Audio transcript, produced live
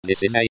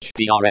This is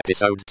HPR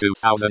episode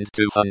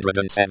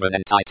 2207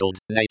 entitled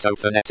NATO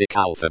Phonetic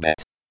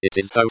Alphabet. It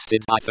is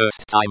hosted by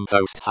first-time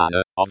host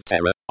Hannah, of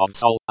Terror, of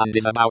Sol, and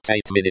is about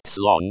 8 minutes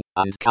long,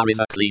 and carries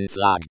a clean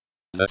flag.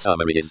 The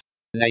summary is: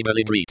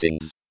 neighborly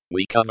greetings.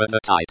 We cover the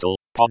title,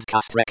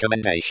 podcast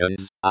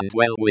recommendations, and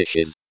well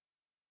wishes.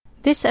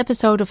 This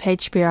episode of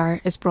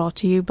HPR is brought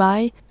to you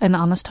by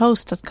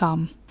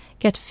anhonesthost.com.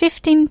 Get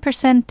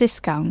 15%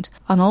 discount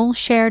on all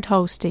shared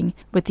hosting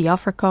with the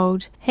offer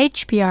code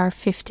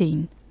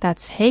HPR15.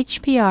 That's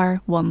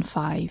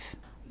HPR15.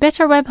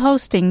 Better web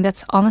hosting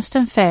that's honest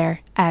and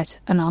fair at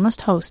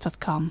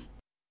anhonesthost.com.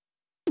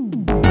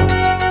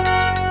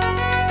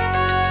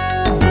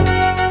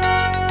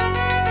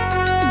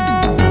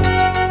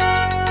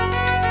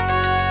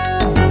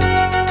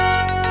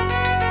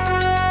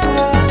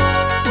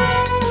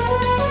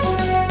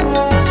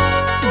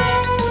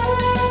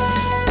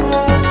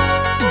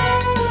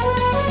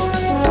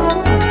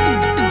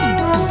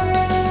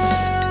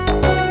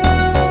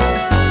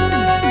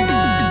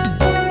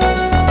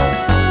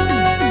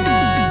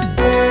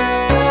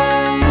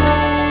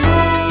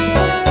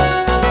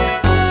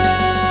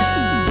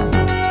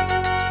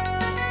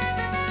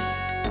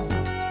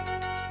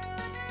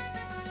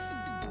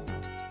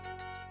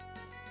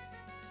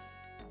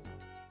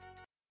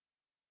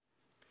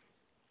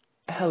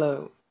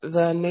 Hello.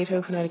 The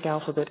NATO phonetic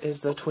alphabet is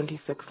the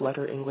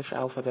 26-letter English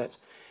alphabet.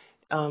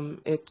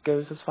 It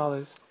goes as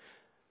follows.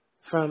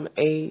 From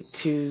A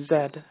to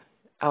Z: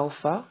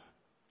 Alpha,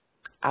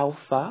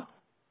 Alpha,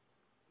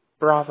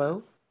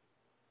 Bravo,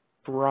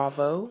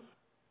 Bravo,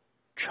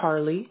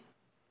 Charlie,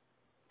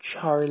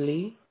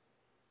 Charlie,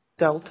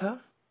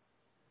 Delta,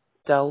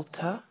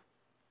 Delta,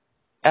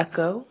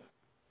 Echo,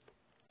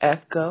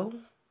 Echo,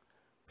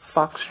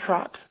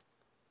 Foxtrot,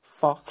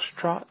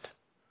 Foxtrot,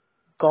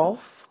 Golf,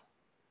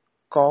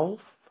 Golf,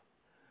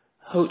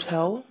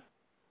 Hotel,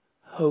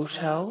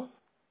 Hotel,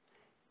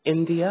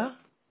 India,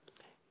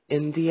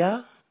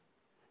 India,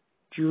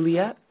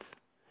 Juliett,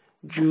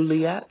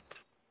 Juliett,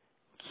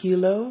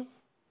 Kilo,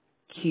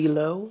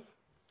 Kilo,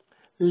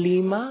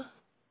 Lima,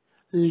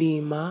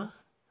 Lima,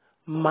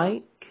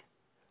 Mike,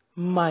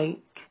 Mike,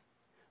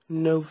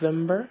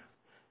 November,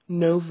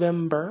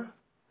 November,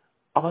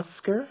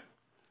 Oscar,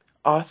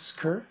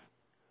 Oscar,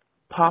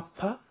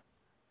 Papa,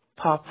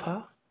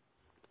 Papa,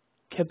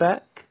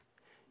 Quebec,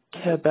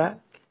 Quebec,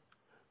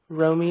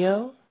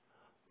 Romeo,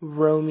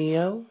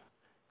 Romeo,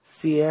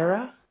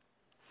 Siera,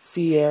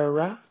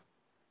 Siera,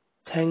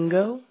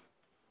 Tango,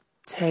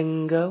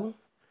 Tango,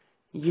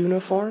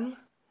 Uniform,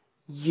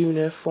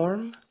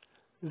 Uniform,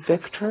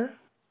 Victor,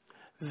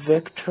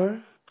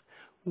 Victor,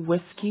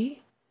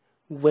 Whiskey,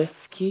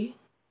 Whiskey,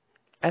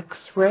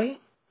 X-ray,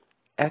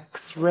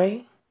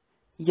 X-ray,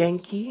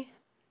 Yankee,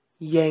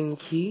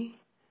 Yankee,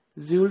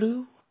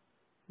 Zulu,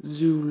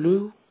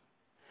 Zulu.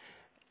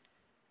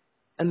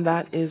 And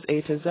that is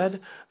A to Z.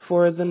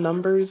 For the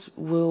numbers,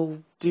 we'll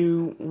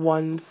do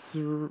 1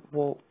 through,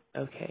 well,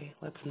 okay,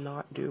 let's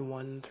not do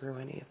 1 through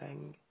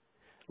anything.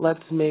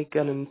 Let's make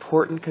an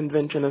important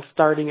convention of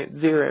starting at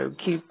 0.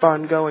 Keep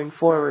on going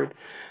forward.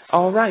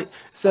 All right,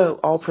 so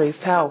all praise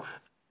Tau.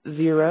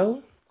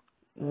 0,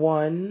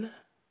 1,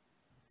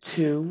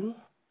 2,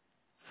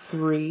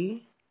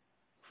 3,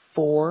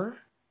 4,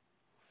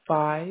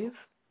 5,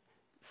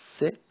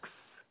 6,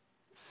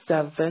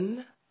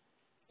 7,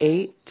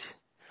 8,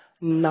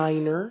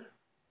 Niner,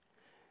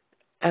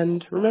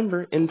 and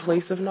remember, in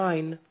place of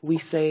 9,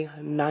 we say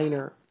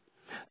Niner.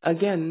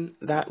 Again,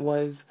 that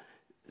was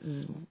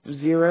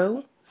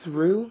 0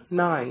 through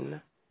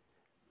 9.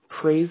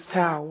 Praise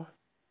Tau.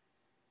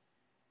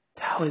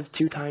 Tau is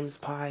 2 times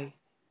pi.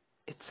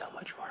 It's so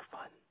much more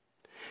fun.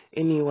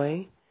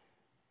 Anyway,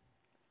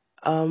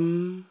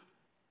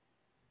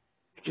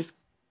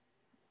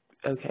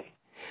 okay.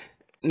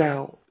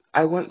 Now,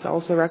 I want to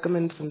also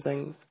recommend some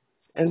things.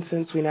 And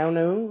since we now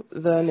know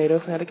the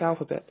NATO phonetic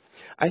alphabet,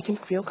 I can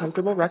feel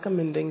comfortable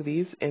recommending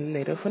these in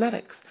NATO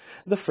phonetics.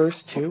 The first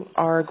 2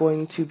 are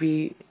going to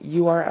be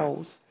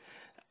URLs.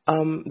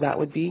 That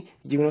would be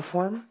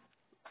Uniform,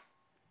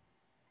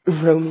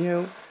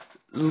 Romeo,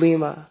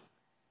 Lima.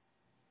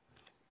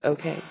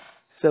 Okay,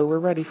 so we're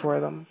ready for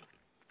them.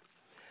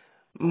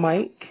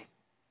 Mike,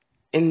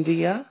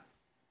 India,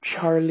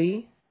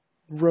 Charlie,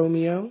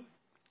 Romeo,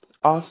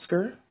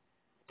 Oscar,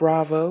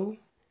 Bravo,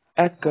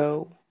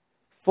 Echo,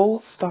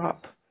 full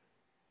stop,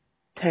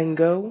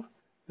 Tango,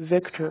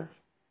 Victor.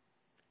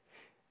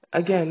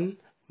 Again,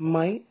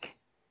 Mike,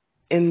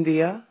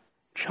 India,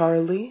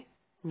 Charlie,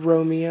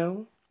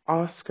 Romeo,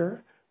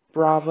 Oscar,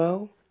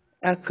 Bravo,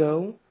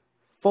 Echo,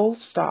 full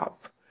stop,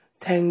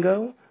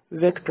 Tango,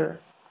 Victor.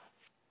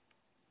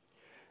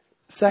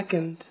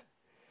 Second,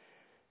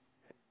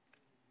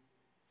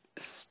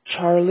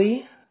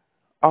 Charlie,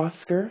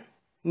 Oscar,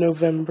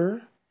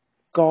 November,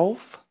 Golf,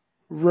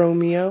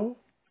 Romeo,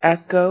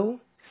 Echo,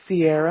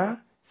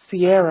 Siera,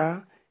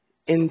 Sierra,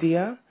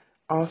 India,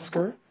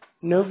 Oscar,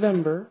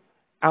 November,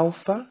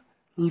 Alfa,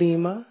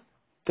 Lima,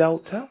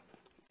 Delta,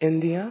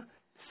 India,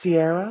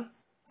 Sierra,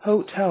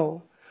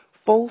 Hotel,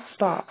 full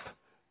stop,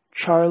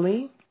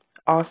 Charlie,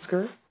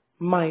 Oscar,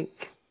 Mike.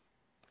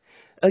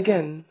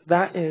 Again,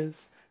 that is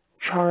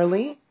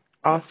Charlie,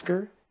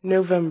 Oscar,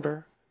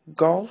 November,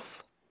 Golf,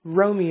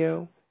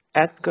 Romeo,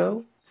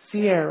 Echo,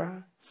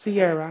 Siera,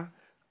 Sierra,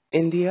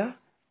 India,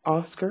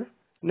 Oscar,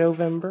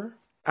 November,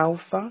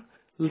 Alfa,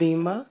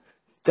 Lima,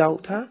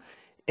 Delta,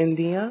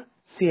 India,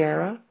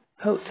 Sierra,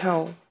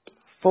 Hotel,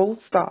 full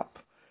stop,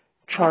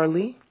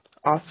 Charlie,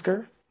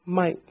 Oscar,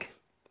 Mike.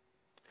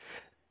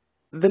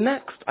 The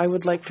next, I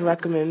would like to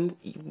recommend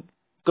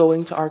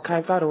going to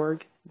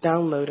archive.org,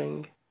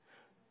 downloading,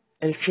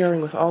 and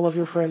sharing with all of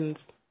your friends,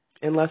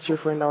 unless your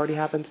friend already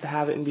happens to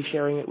have it and be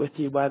sharing it with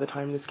you by the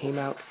time this came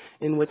out,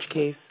 in which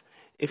case,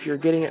 if you're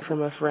getting it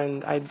from a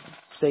friend, I'd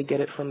say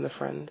get it from the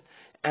friend.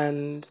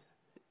 And,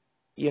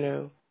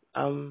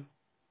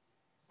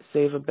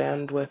 save a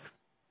band with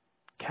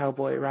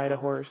cowboy, ride a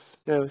horse.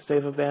 No,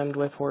 save a band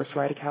with horse,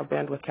 ride a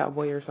band with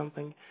cowboy or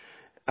something.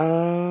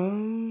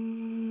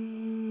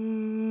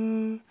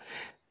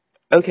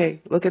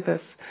 Okay, look at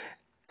this.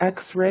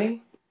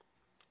 X-ray.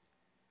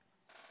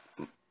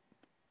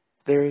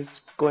 There's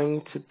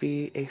going to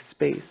be a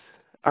space.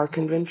 Our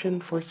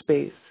convention for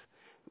space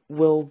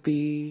will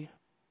be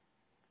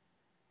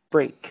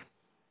break.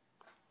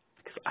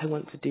 Because I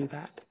want to do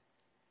that.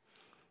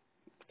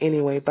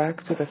 Anyway,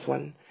 back to this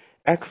one.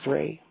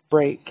 X-ray,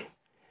 break.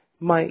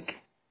 Mike,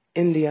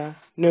 India,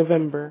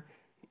 November,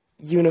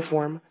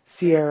 uniform,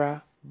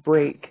 Sierra,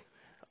 break.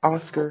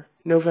 Oscar,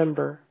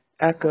 November,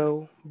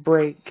 Echo,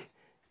 break.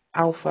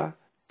 Alpha,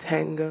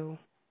 Tango,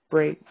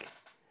 break.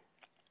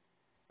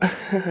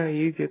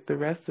 You get the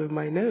rest of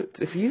my notes.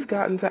 If you've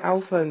gotten to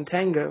Alpha and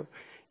Tango,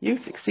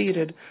 you've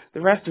succeeded.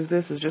 The rest of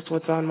this is just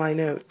what's on my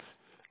notes.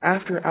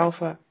 After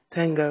Alpha,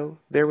 Tango,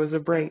 there was a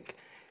break,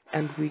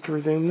 and we can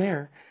resume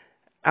there.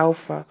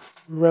 Alpha,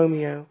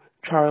 Romeo,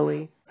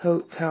 Charlie,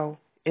 Hotel,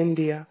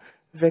 India,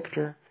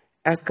 Victor,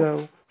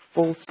 Echo,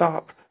 full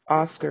stop,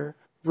 Oscar,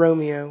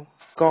 Romeo,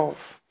 Golf.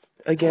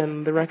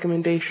 Again, the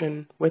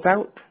recommendation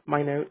without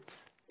my notes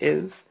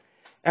is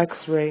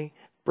X-ray,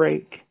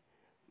 break,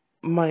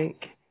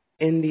 Mike,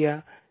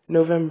 India,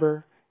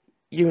 November,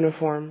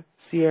 uniform,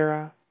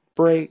 Sierra,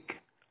 break,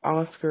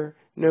 Oscar,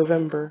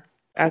 November,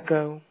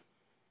 Echo.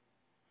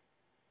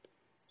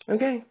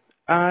 Okay,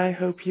 I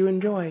hope you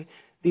enjoy.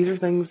 These are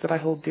things that I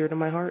hold dear to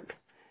my heart.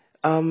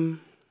 And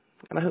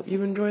I hope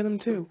you enjoy them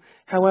too.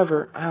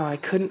 However,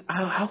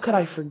 how could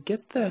I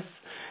forget this?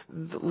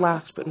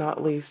 Last but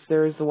not least,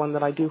 there is the one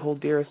that I do hold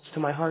dearest to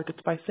my heart.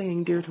 It's by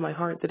saying dear to my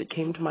heart that it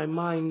came to my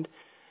mind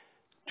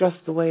just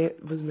the way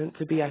it was meant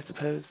to be, I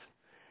suppose.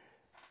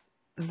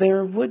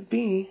 There would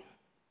be...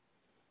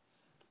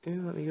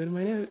 let me go to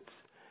my notes.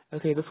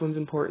 Okay, this one's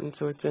important,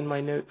 so it's in my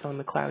notes on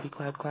the cloudy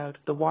cloud.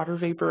 The water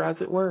vapor, as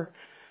it were.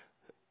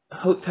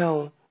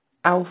 Hotel,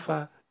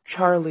 Alpha,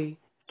 Charlie,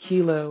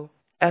 Kilo,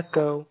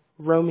 Echo,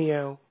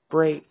 Romeo,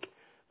 break,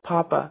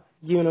 Papa,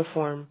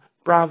 uniform,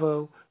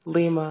 Bravo,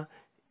 Lima,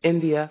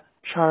 India,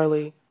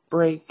 Charlie,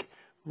 break,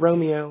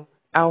 Romeo,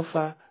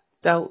 Alpha,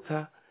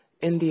 Delta,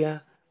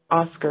 India,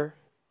 Oscar.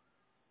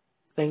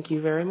 Thank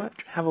you very much.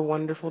 Have a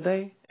wonderful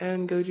day,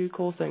 and go do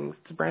cool things.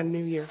 It's a brand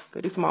new year.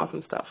 Go do some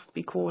awesome stuff.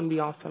 Be cool and be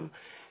awesome,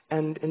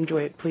 and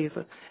enjoy it, please.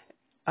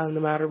 No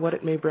matter what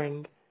it may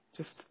bring,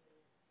 just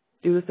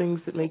do the things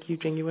that make you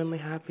genuinely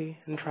happy,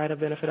 and try to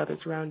benefit others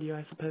around you,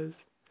 I suppose.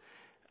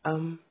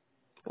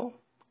 Well,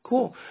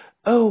 cool.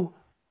 Oh,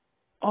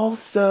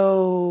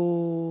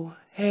 also,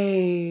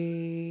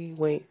 hey,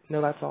 wait,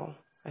 no, that's all,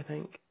 I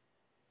think.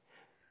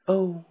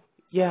 Oh,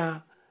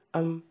 yeah,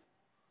 it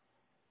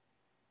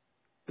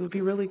would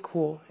be really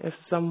cool if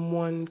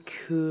someone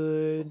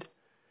could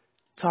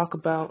talk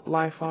about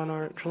life on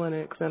Arch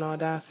Linux and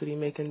Audacity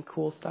making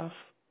cool stuff.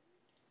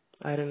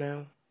 I don't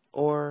know.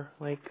 Or,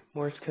 like,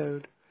 Morse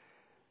code.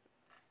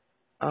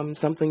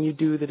 Something you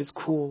do that is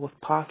cool with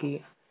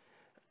Pocky.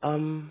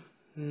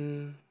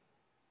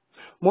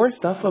 More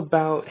stuff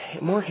about,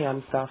 more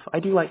ham stuff. I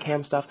do like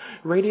ham stuff.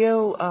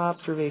 Radio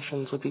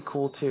observations would be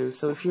cool too.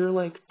 So if you're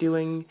like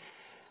doing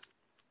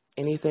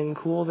anything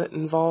cool that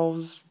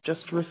involves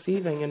just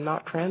receiving and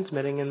not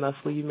transmitting, and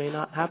thusly you may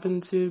not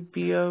happen to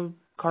be a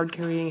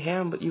card-carrying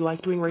ham, but you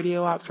like doing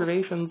radio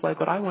observations like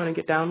what I want to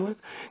get down with,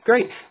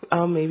 great.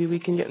 Maybe we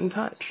can get in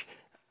touch.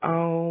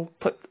 I'll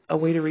put a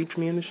way to reach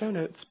me in the show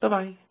notes.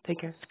 Bye-bye.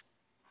 Take care.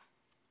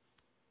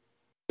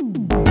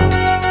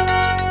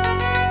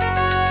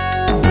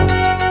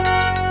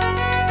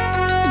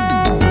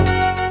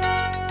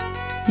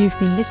 You've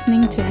been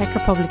listening to Hacker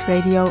Public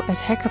Radio at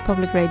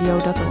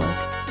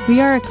hackerpublicradio.org. We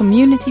are a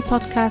community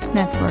podcast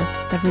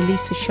network that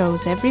releases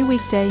shows every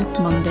weekday,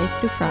 Monday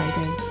through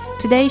Friday.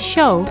 Today's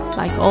show,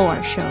 like all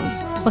our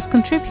shows, was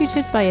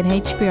contributed by an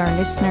HPR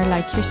listener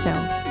like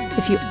yourself.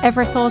 If you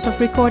ever thought of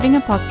recording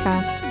a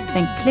podcast,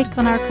 then click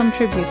on our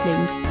contribute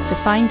link to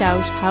find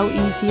out how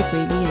easy it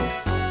really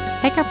is.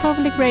 Hacker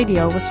Public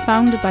Radio was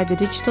founded by the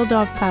Digital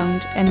Dog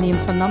Pound and the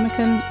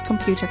Infonomicon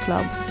Computer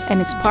Club and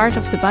is part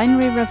of the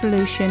binary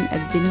revolution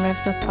at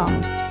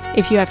binrev.com.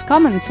 If you have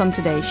comments on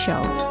today's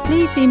show,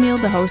 please email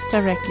the host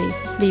directly,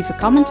 leave a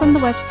comment on the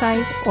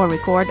website, or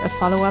record a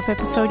follow-up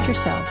episode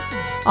yourself.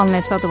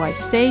 Unless otherwise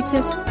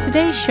stated,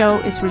 today's show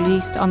is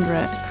released under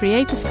a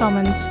Creative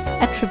Commons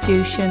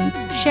Attribution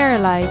Share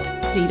Alike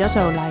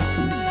 3.0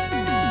 license.